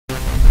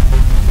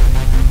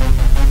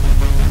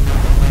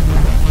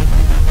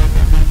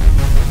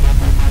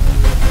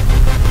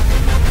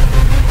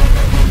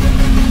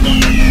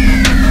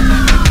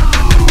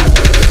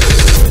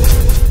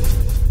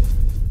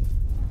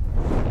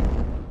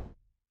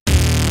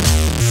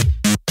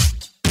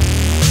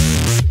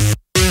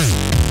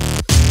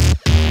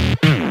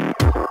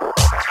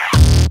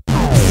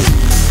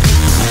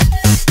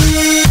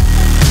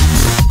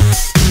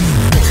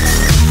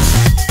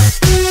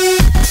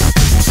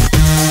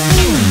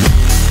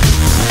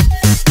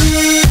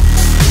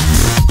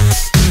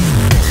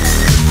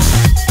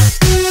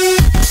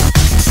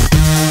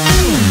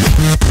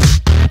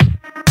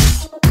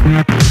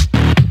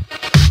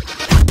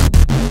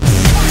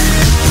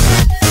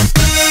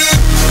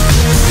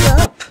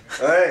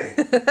Hey.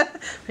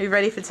 Are you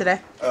ready for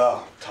today?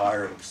 Oh,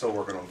 tired. I'm still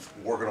working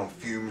on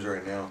fumes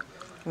right now.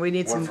 We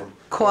need some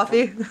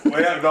coffee.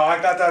 Well, yeah, no,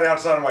 I got that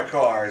outside of my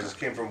car. I just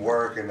came from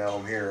work and now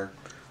I'm here.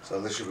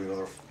 So this should be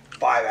another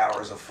 5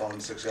 hours of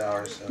fun, 6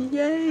 hours. So.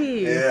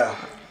 Yay! Yeah.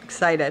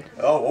 Excited.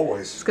 Oh,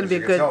 always. It's gonna be a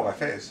you good. Can tell my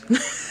face.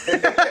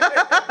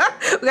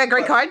 We got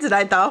great cards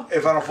tonight, though.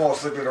 If I don't fall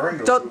asleep in the ring,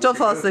 don't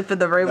fall asleep in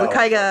the ring. No.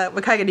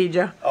 We kinda need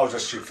you. Oh,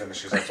 just shoot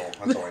finishes. That's all.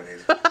 That's all I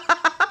need.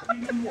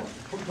 Even more.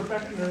 Put it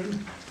back in the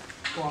ring.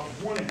 Go out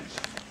 1 inch.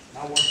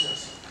 Now watch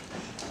this.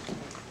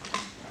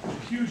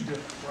 Huge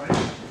difference, right?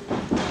 An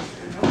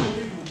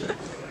unbelievable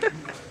difference.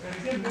 And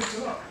again, mix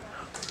it up.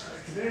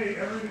 Today,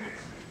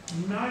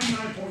 99.9% of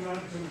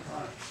the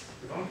time,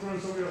 if I'm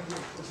throwing somebody up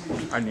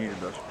here, I needed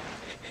those.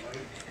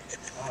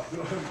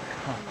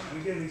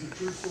 And again, these are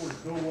true stories.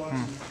 Bill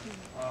Watson.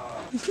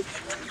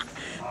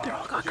 They're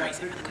all gone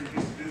crazy. Did a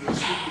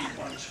scooping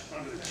punch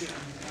under the chin.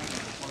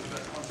 One of the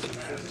best punches in the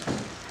business.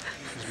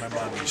 My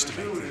mom used to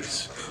make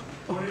these.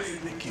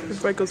 Thank you.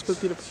 Michael's put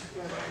peanut.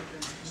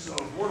 So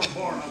we're on the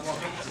bar and I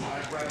walk up to him, I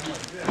grab him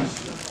like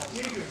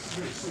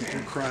this.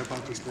 Don't cry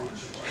about this thing.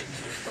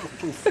 I'm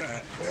too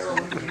fat. Barrel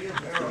in here,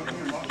 barrel in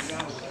here, lock me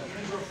down.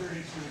 Hands up there,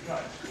 needs to be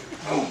cut.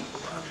 Boom.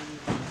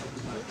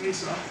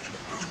 Face up.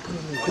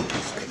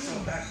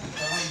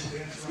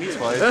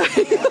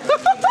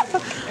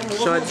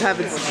 Sean's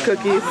having some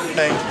cookies.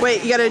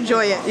 Wait, you gotta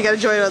enjoy it. You gotta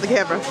enjoy it on the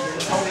camera.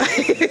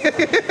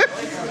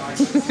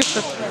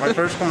 My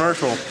first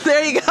commercial.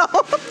 There you go.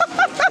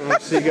 We'll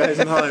see you guys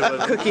in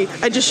Hollywood. Cookie.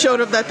 I just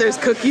showed him that there's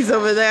cookies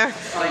over there.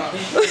 I'm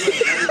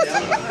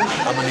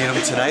gonna need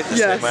them tonight. The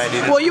same way I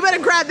need them. Well, you better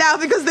grab now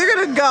because they're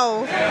gonna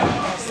go.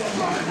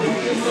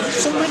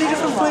 So many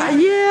different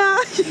flavors. Yeah.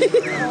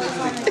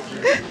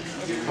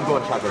 I'm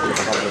going chocolate chip.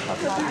 I gotta go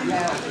chocolate chip.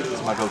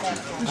 It's my go-to.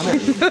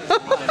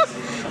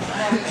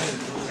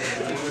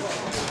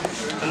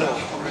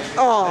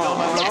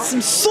 Oh, we got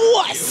some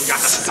sauce. Got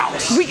the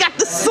sauce. We got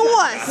the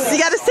sauce. You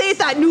gotta say it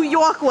that New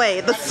York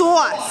way. The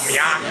sauce.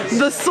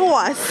 The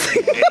sauce.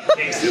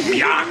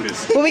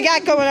 What we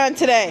got going on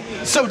today?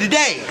 So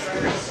today,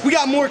 we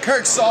got more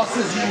Kirk sauce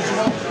as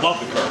usual. Love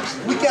the Kirks.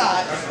 We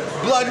got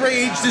Blood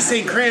Rage, this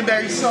ain't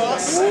cranberry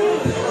sauce.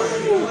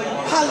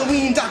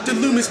 Halloween Dr.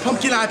 Loomis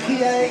Pumpkin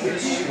IPA.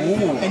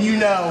 And you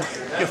know,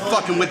 you're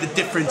fucking with the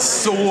different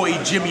soy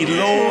Jimmy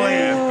Lloyd.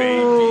 Yeah,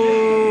 baby.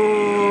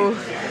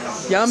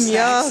 Yum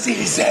yum.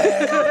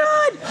 Season. Come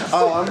on.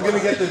 Oh, I'm gonna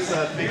get this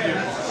figure.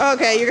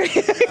 Okay, you're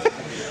gonna.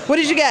 What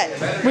did you get?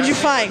 What did you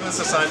find?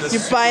 You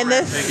buying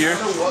this? Figure?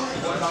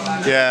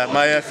 Yeah,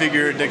 my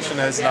figure addiction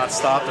has not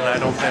stopped, and I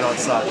don't plan on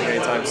stopping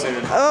anytime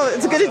soon. Oh,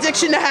 it's a good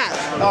addiction to have.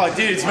 Oh,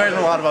 dude, it's better than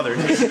a lot of other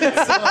addictions.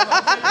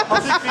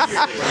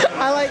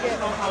 I like it.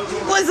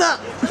 What's up?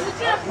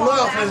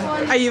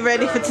 Are you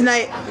ready for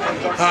tonight?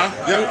 Huh?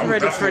 Yeah, I'm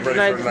ready for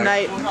definitely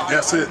tonight.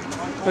 That's it.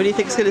 What do you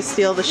think is gonna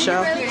steal the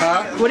show?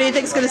 Huh? What do you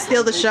think is gonna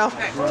steal the show?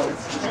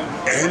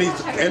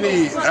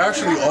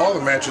 Actually, all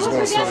the matches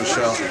going to steal the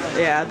show.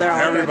 Yeah, they're all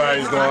good.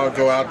 Everybody's going to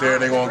go out there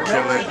and they're going to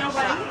kill it.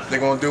 They're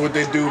going to do what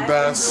they do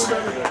best.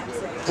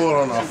 Put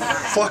on a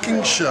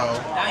fucking show.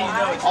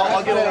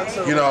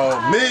 You know,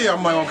 me,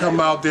 I'm going to come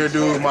out there,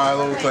 do my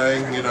little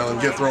thing, you know,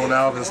 and get thrown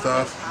out and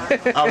stuff.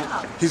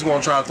 He's going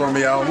to try to throw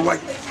me out. I'm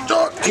like,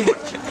 duck. He's like,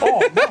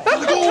 oh, no.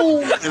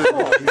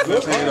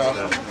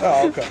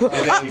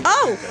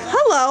 Oh,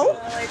 hello.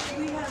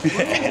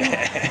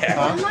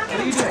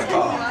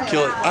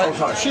 Kill it.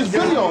 She's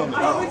videoing me.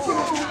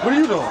 What are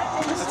you doing?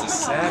 That's a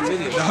sad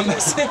video. No, I'm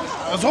not saying.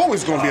 It's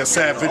always going to be a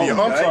sad video.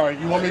 I'm sorry.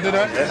 You want me to do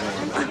that? I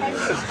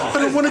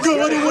don't want to go.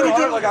 I don't want to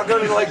go. Like I'm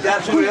going to like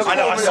dab somebody else. I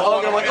know. I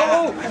saw it. I'm like,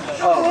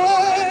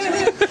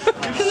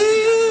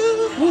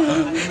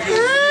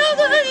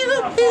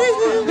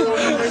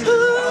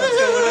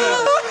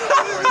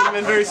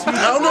 Very sweet. I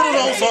don't know the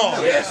whole song. I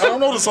don't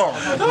know the song.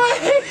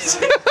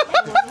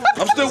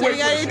 I'm still So you waiting.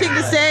 got anything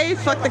to say?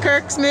 Fuck the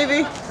Kirks,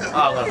 maybe?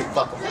 I'm gonna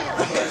fuck them.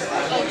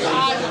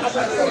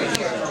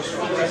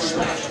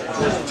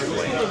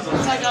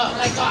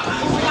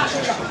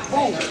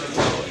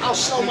 I'll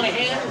show my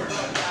hand.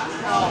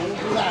 Oh, we'll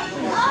do that.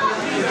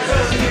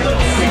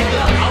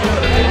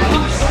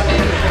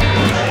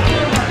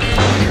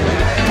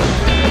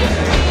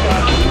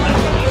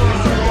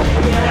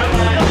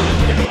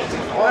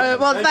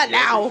 Well, it's not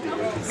now.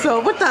 So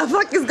what the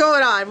fuck is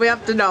going on? We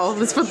have to know.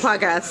 This for the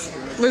podcast.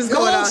 What's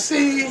going on? You'll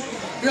see.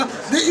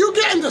 You're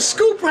getting the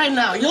scoop right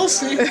now. You'll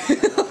see.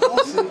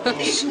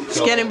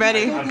 Just getting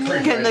ready.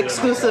 Getting the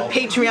exclusive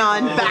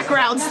Patreon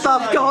background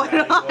stuff going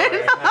on.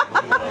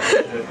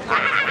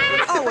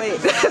 Oh, wait.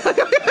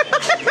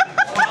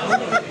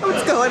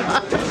 What's going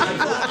on?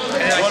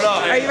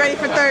 Are you ready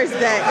for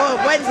Thursday? Oh,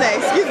 Wednesday.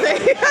 Excuse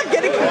me. I'm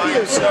getting confused.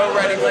 I'm so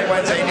ready for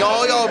Wednesday. And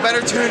y'all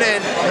better tune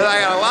in because I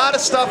got a lot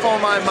of stuff on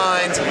my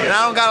mind and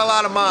I don't got a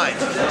lot of mind.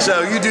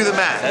 So you do the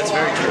math. That's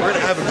very true. We're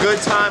going to have a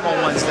good time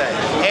on Wednesday.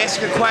 Ask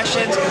your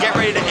questions and get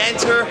ready to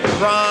enter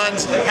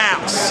Ron's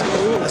house.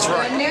 That's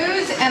right. Some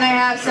news and I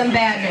have some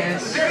bad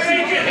news.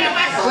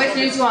 Which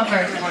news you want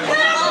first?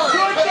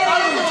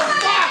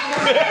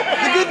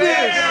 The good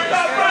news.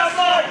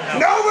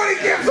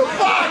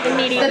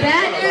 The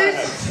bad news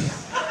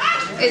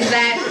is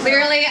that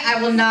clearly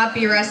I will not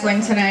be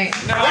wrestling tonight.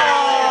 But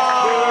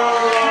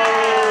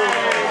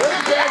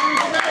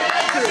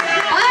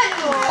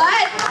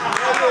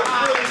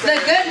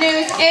the good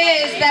news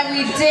is that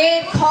we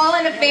did call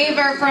in a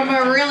favor from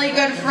a really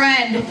good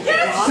friend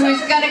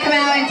who's going to come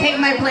out and take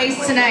my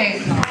place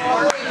tonight.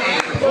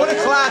 What a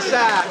class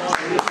act.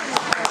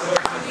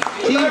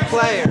 Team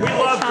player. We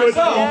love good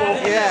people.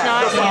 Yeah.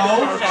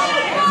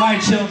 My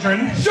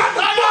children.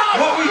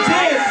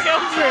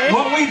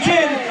 What we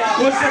did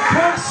was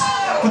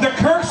the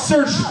curse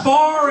searched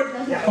far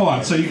and hold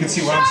on so you can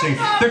see what I'm saying.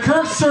 The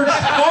curse searched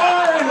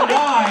far and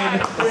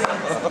wide,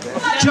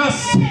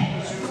 just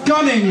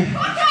gunning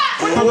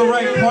for the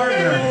right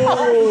partner.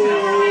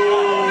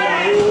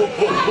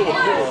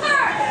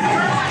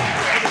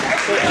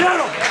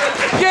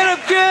 Get him,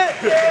 kid!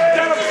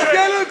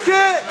 Get him,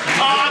 kid!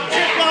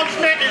 Kid loves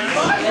mittens.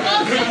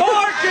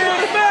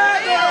 Marcus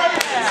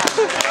Mathers!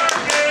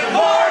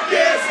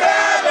 Marcus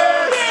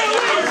Mathers!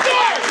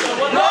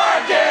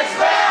 Marcus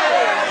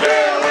Mathers!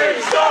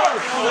 Billy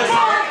Stark!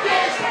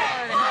 Marcus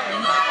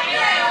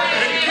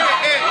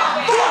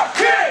Fuck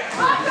Kid!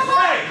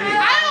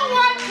 I don't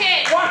want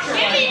kids.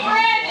 Give me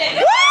Brandon.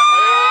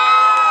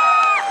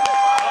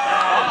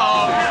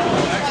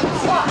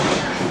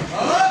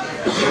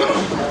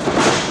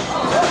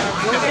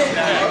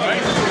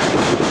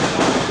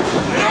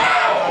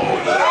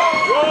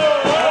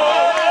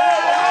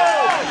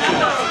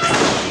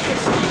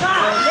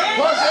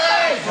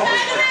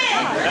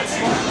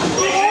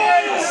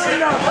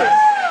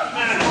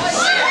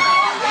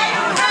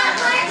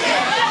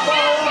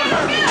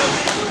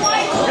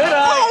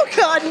 Oh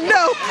God,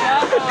 no!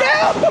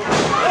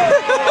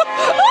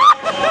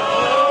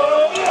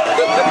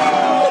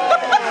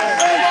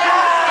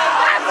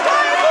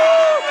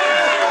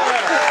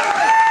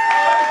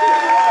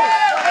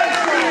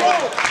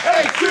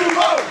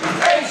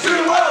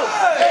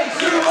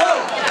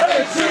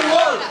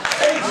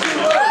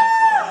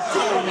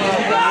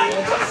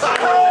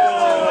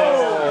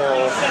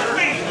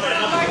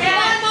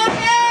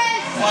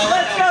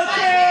 Let's go,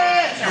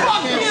 kid!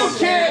 Fuck you,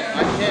 kid!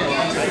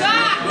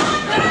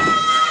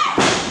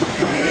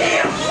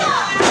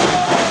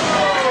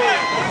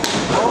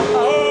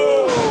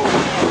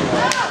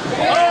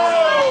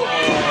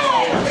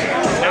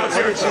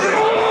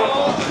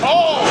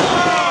 Oh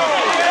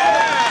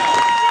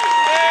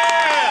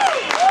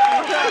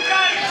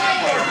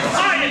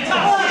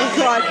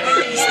God,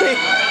 stay.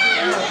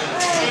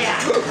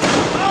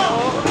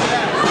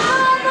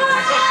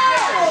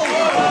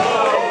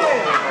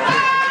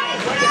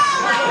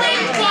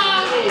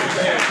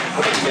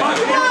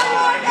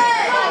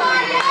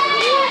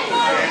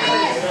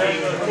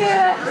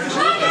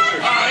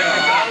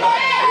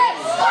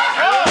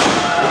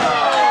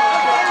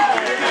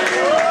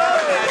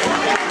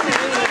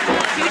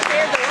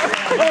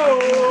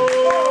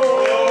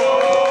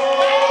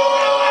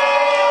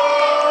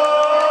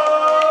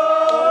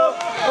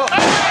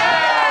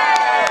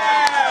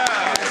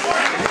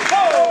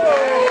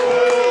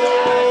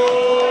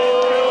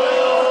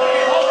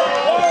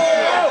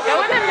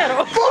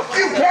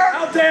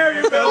 How dare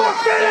you, Billy?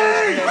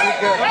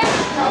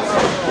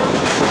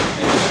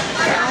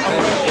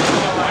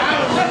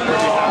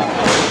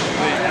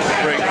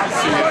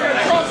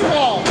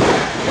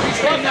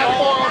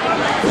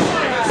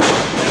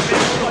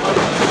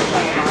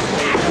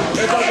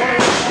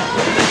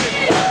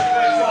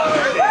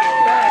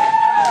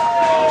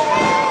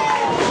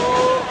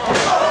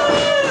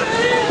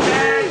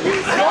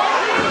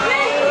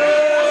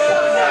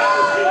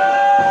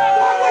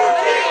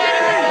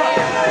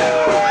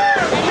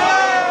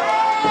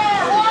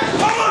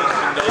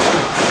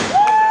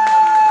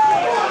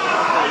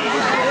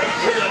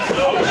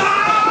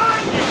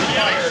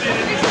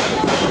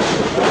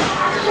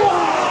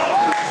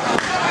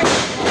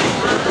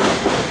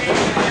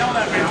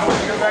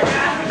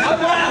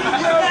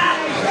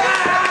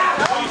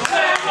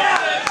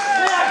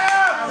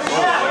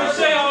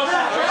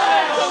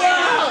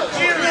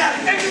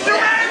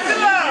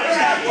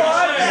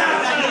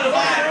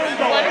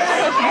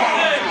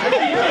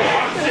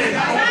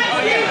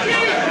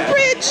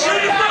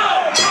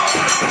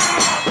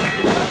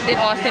 Did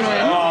Austin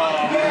win?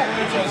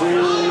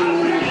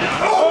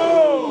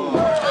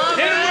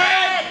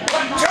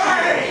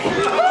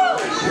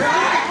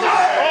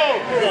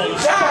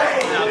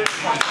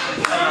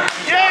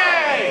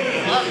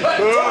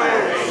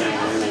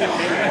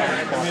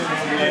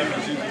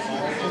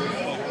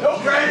 No,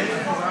 Brandon,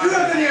 you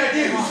have any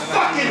idea who's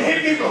fucking hit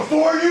me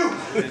before you?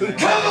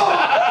 Come on!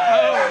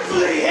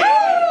 Actually hit me!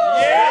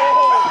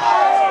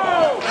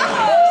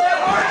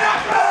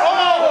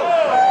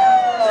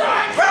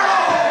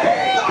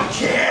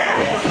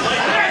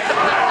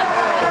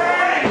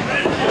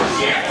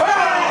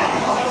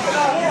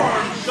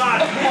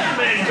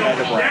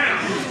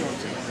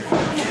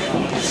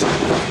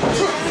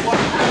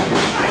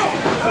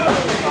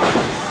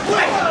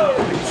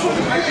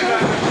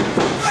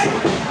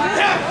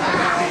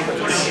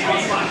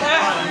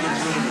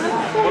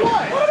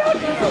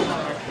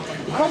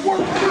 Come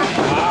work.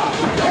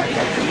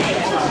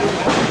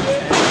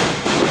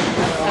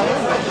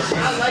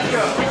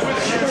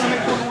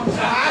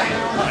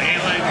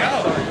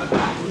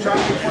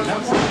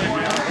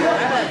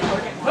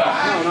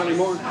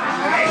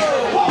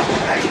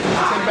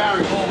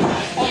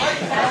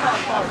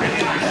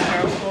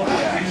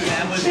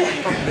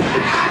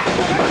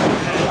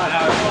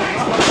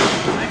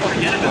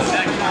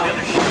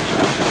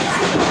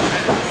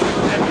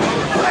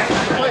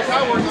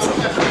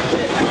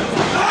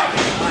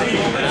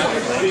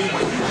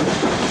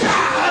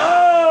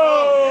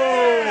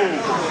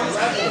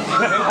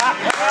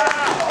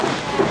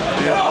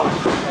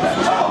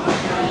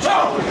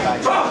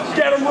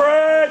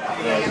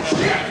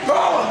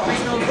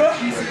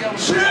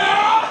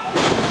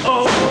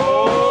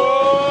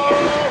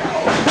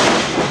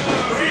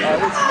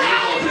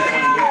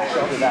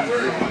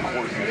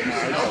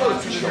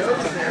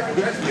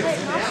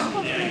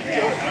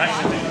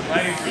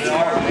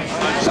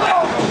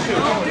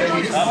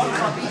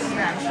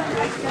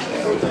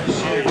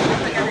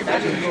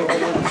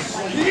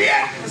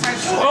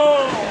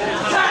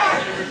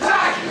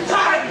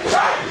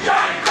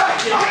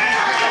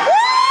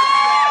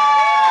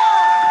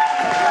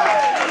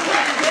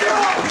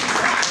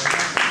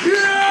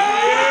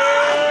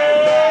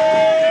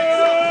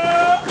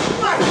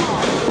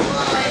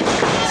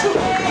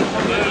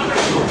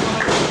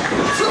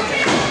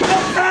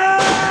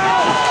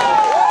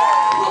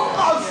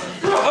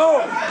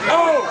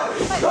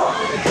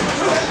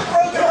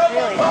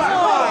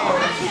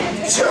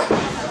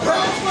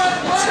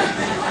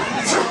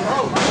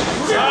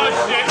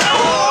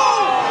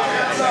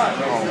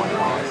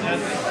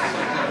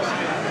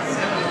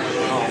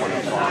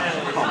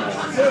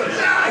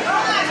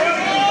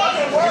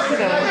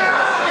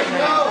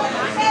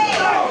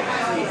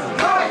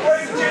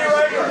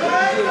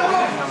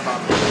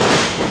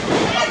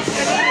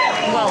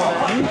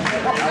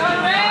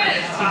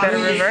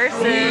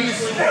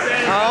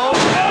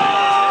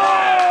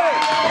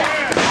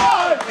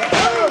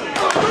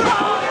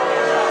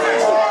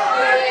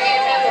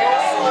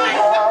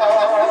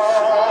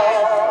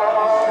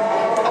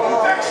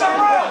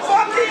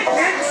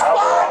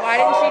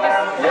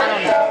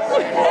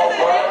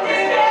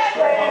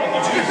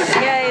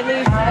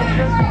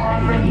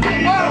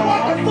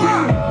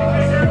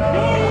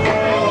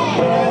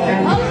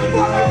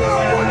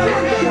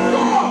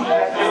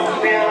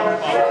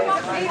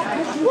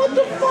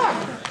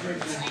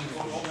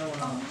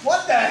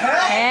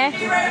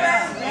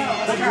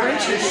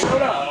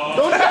 Shut up.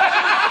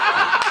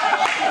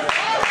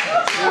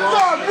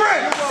 Dog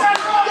Greg!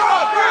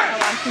 Dog Greg!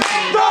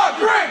 Dog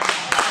Greg!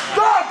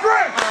 Dog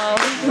Greg!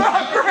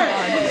 Dog Greg!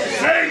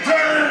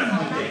 Satan!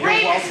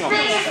 Bring his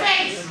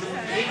face!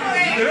 It's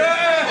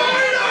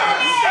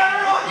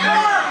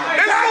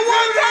the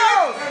one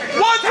time!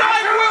 One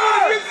time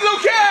rule! This is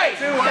okay!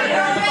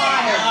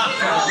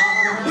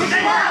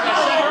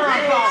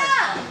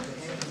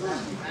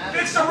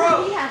 Fix the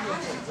rope!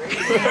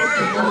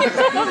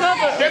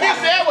 Give me a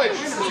sandwich!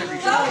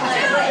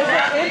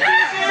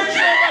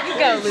 You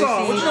go, Lucy.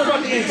 What you know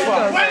about the ink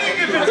spot? Why do you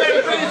give it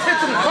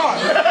hits in the car?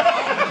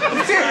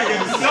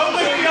 Don't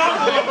lift the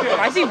envelope.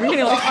 Why is he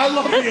reading like I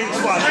love the ink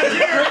spot.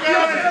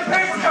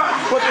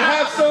 But to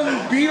have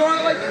some beat on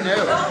it like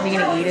no. Are you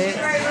gonna eat it?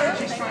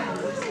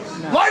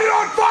 Light it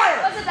on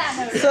fire!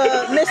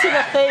 It's missing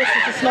a face.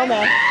 It's a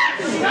snowman.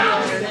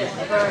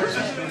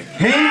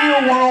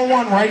 Behavior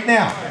 101 right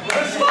now.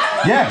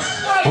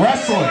 Yes,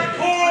 wrestling.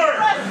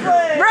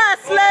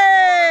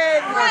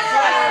 Wrestling!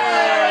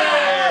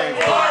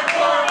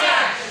 Hardcore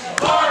match!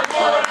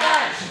 Hardcore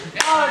match!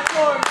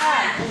 Hardcore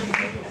match!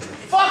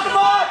 Fuck them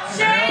up!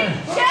 Shane!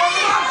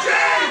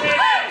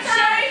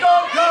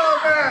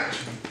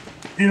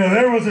 You know,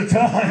 there was a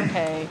time,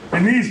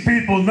 and these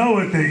people know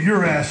it, that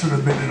your ass would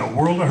have been in a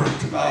world of hurt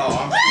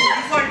tonight.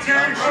 It's like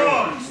Terry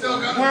Crews.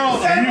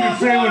 And you can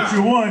say what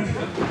you want.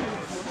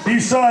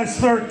 These size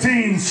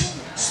 13s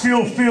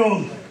still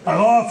feel an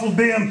awful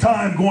damn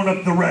time going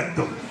up the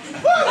rectum.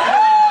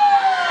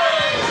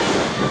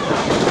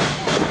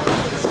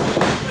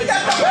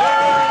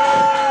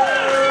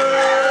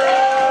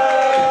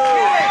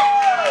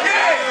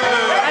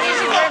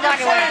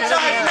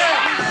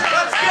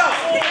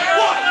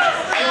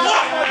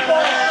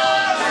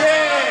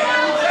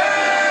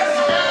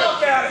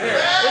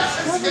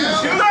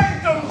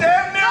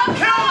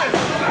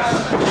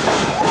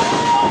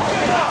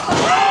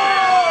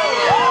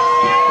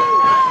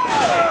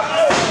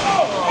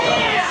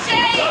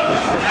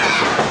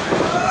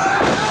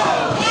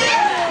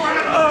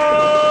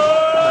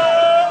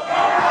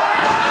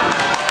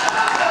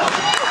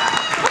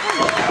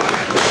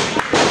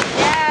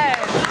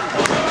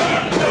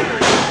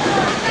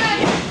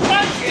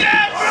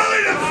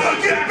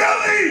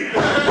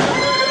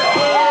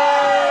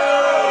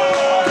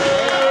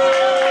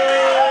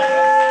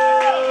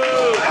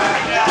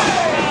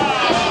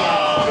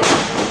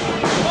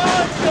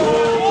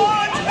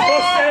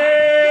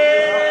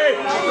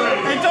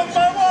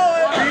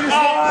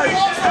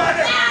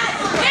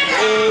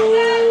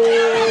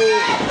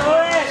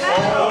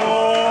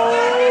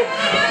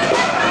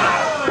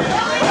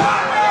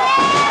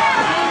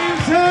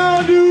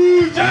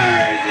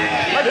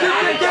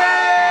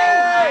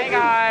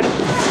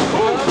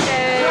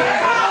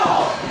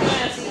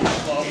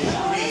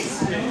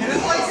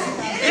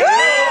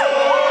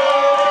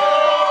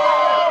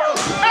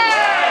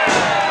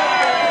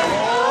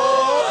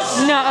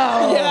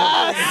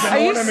 Are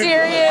you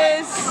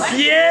serious?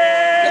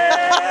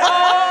 Yeah!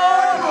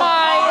 Oh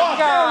my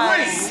God!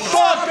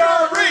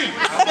 Fuckery!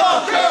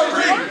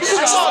 Fuckery!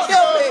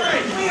 Fuckery!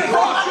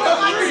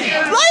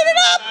 Light it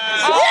up!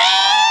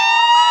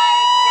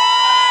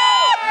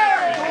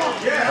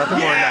 Nothing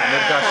more than that.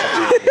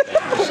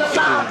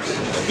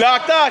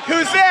 Knock, knock.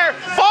 Who's there?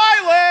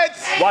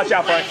 Violence! Watch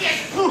out, Frank.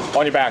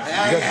 On your back.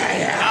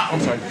 I'm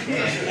sorry.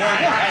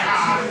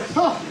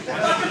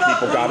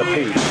 People gotta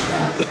pee.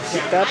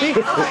 Gotta pee.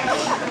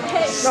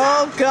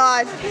 Oh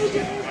God.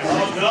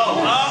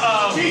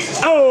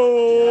 Uh-oh.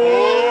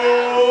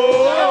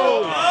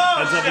 Oh!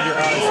 Heads up in your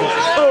eyes.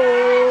 Oh!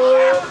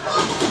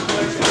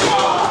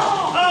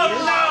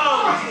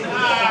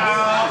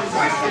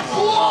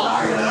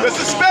 The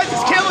suspense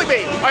is killing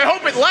me. I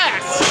hope it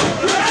lasts.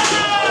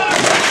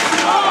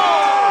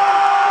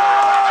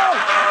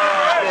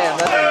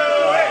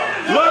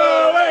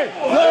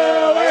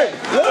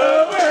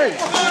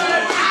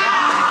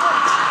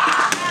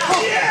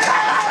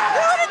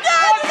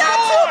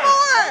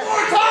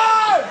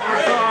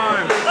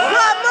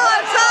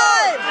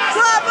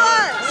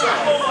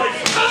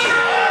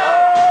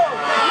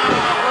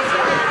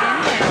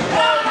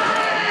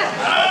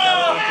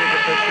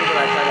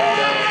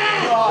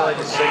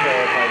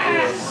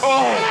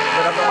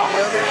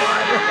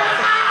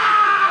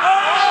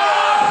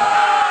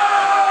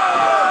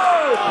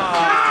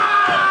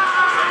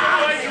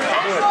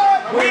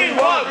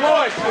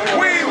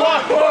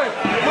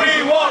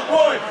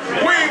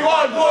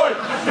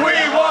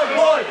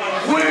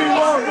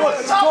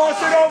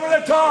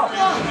 Top.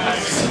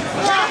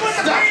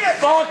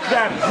 Fuck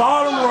that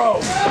bottom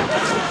row.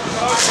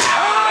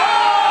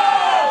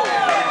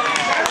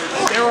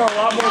 There are a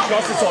lot more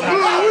justice on that.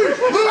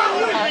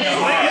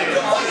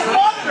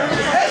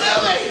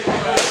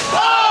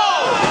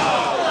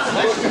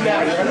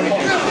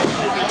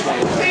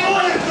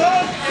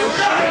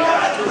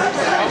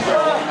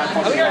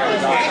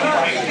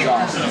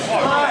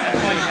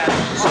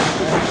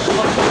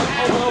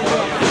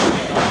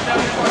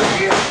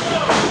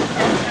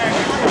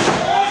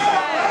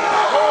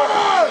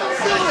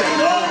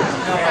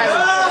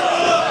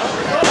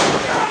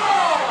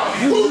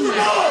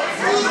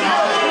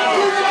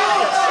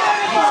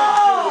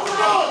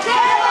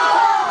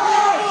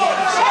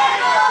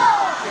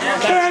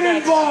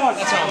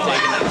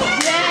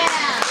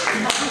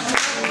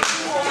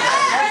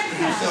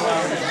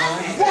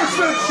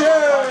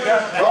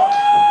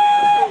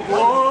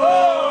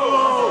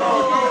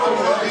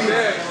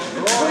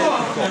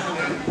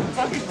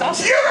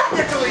 You don't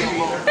get to leave.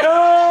 No!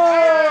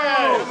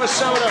 I'm a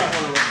soda.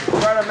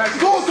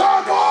 Go,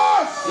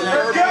 Santos!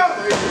 Let's go.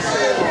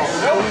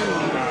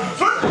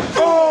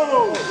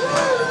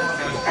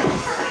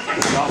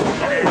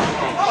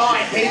 Oh,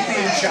 I hate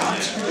being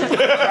chopped.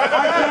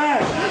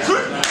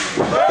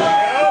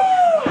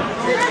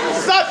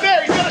 It's not fair.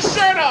 He's got a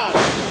shirt on.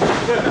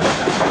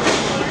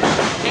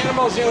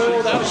 Animal's the only one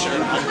without a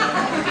shirt on.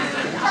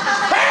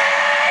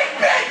 Hey,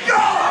 big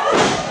dog!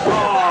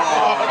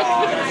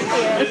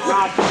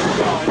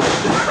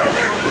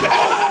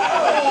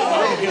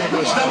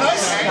 Is that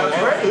nice?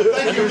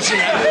 Thank you.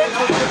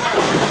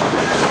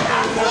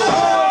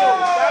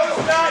 That was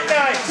not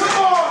nice. Come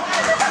on!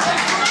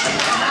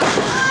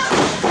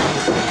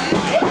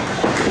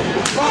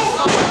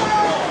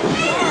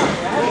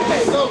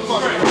 So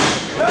funny.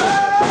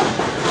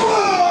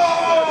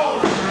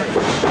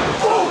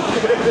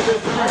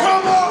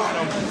 Come on!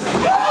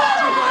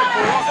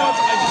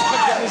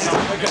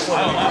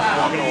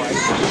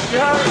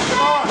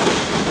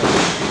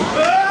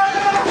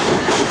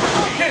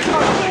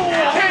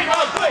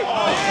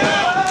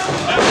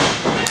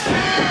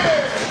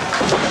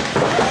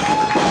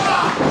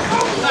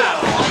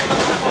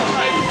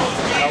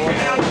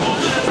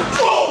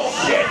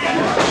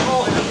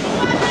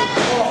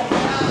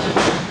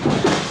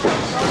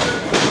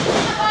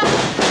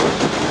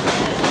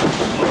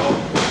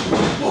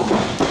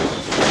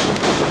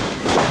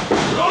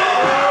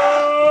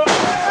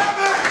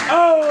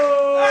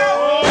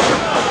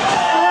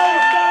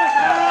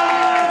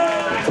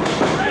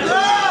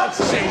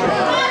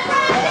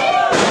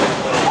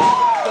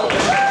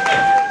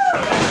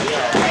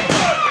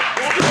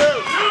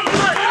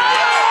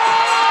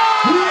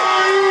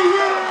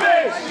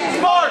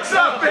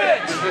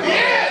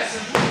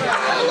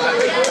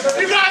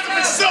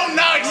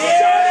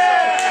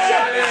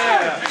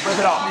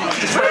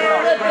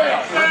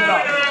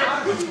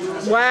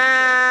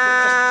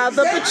 Wow,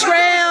 the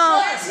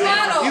betrayal.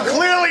 You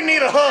clearly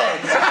need a hug.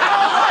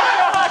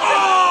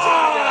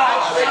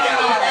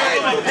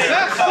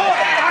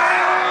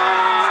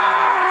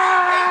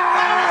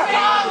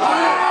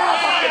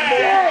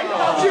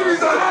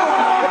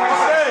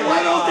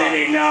 Little did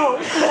he know.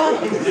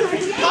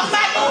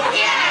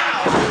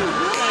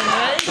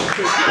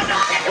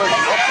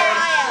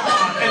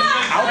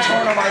 I'll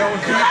turn on my own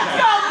feet.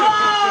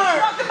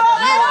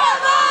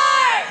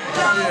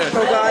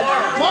 Oh God.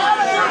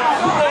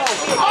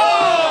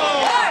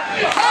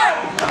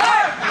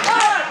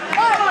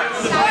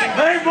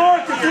 Hey,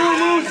 Mark, if you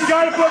lose, you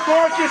gotta put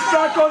Marcus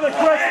back on the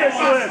Christmas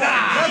list.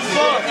 That's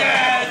fun.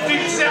 Yeah,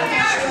 big South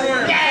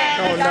Destroyer.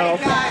 Oh no.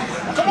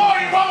 Come on,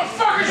 you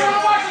motherfuckers, you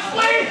wanna watch us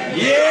play?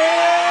 Yeah!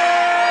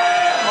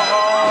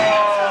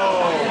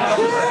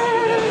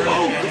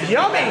 Oh,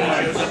 yummy!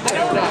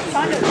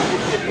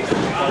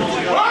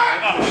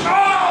 What?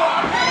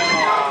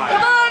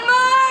 Come on,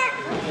 Mark!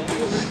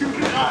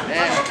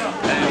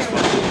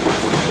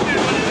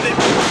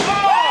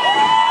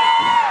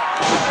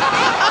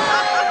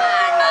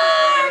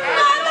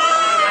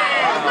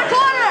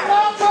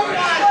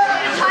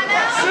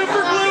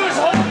 Super glue his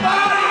whole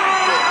body!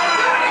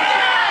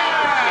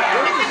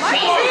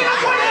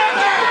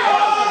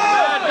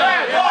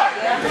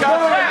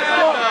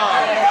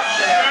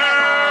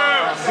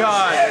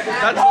 God,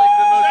 that's like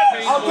the most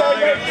painful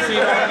thing I've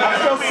seen. I'm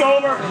still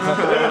sober.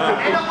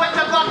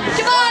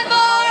 Come on,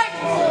 Mark!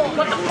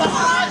 What the fuck?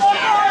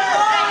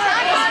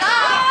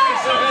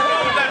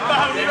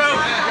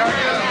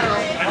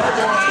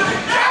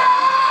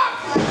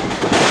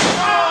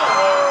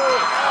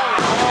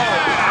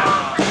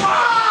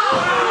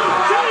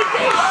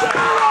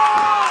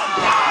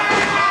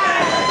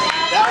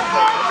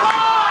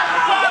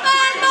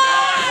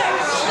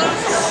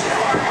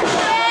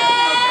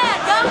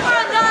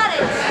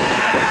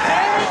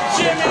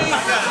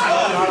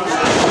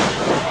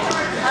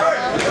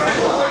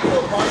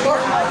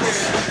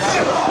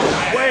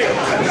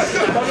 Wait.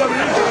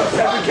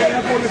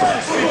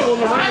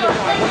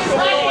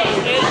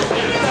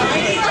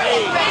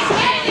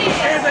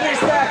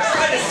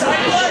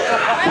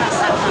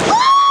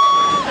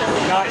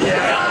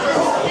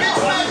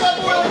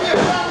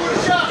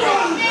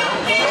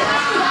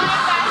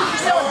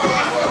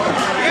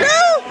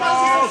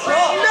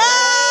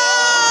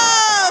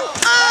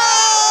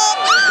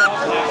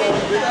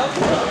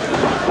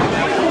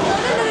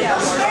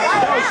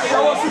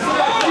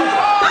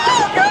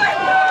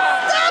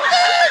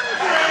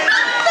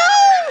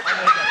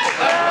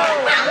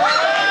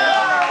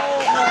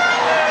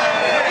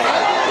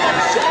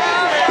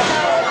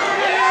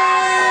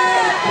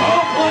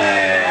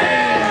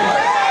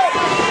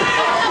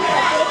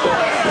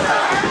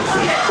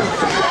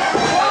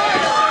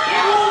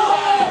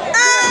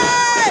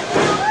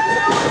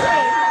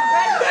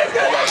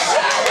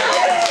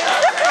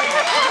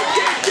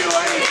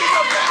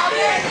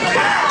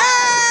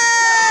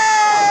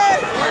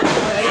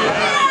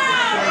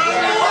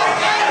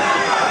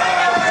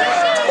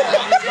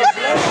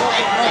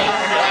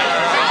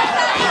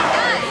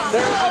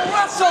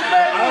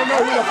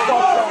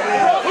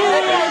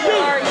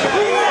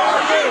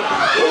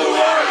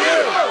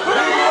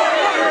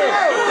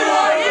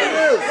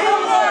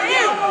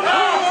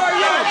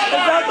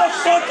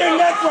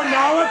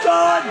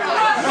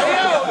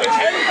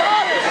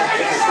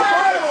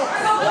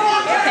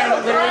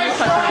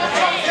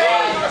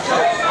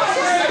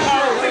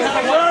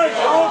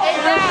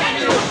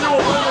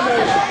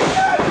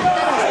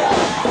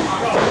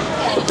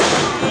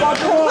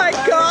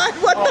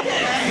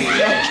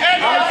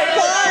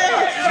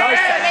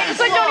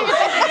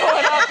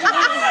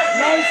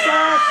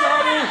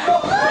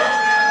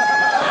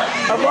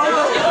 I'm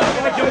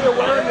like, you're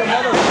wearing your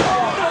mother.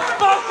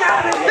 Fuck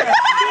out of here!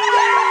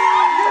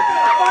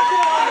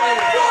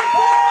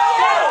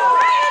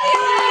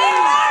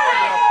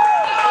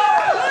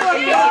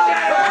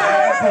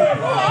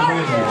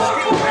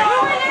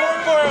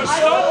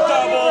 Stop